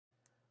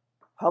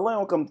Hello and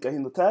welcome to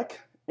KahindoTech.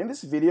 In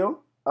this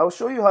video, I'll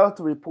show you how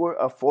to report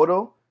a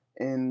photo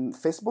in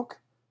Facebook.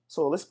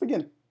 So let's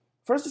begin.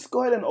 First, just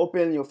go ahead and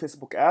open your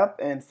Facebook app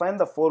and find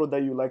the photo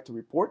that you like to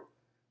report.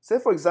 Say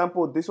for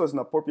example, this was an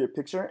appropriate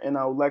picture and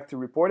I would like to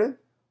report it.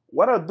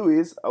 What I'll do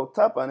is I'll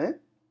tap on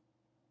it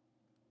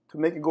to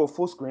make it go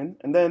full screen.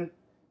 And then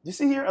you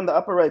see here in the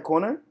upper right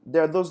corner,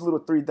 there are those little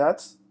three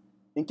dots.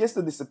 In case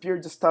they disappear,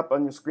 just tap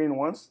on your screen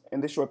once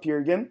and they should appear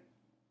again.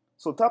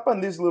 So tap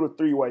on these little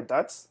three white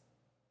dots.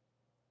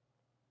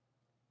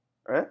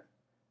 Right?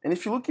 And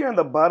if you look here on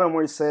the bottom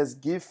where it says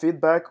give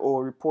feedback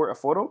or report a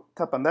photo,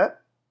 tap on that.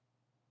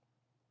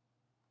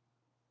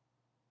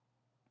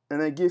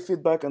 And then give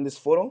feedback on this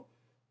photo.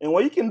 And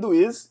what you can do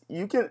is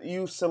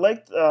you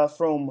select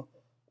from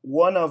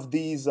one of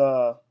these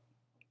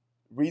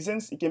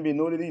reasons. It can be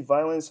nudity,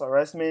 violence,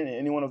 harassment, and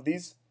any one of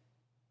these.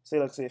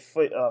 Say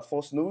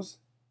false news.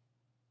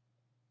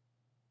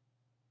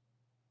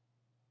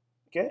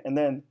 Okay, and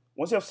then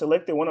once you have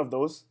selected one of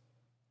those,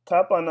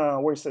 tap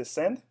on where it says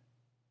send.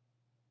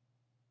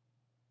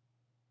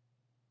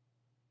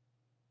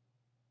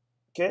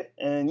 Okay,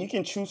 and you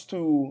can choose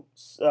to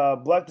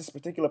block this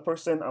particular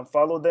person,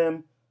 unfollow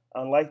them,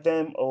 unlike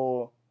them,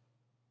 or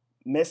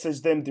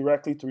message them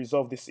directly to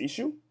resolve this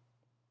issue.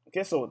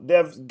 Okay, so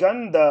they've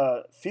gotten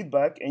the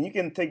feedback, and you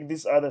can take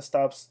these other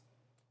steps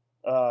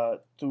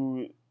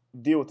to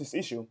deal with this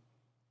issue.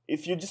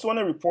 If you just want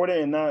to report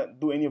it and not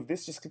do any of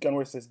this, just click on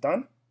where it says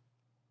done.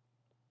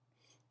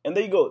 And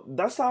there you go.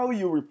 That's how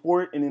you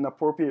report an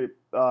inappropriate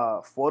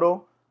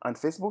photo on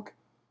Facebook.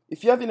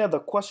 If you have any other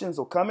questions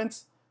or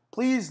comments,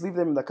 please leave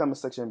them in the comment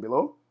section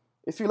below.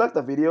 If you like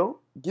the video,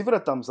 give it a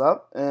thumbs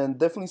up and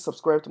definitely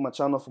subscribe to my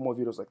channel for more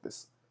videos like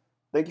this.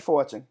 Thank you for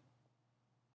watching.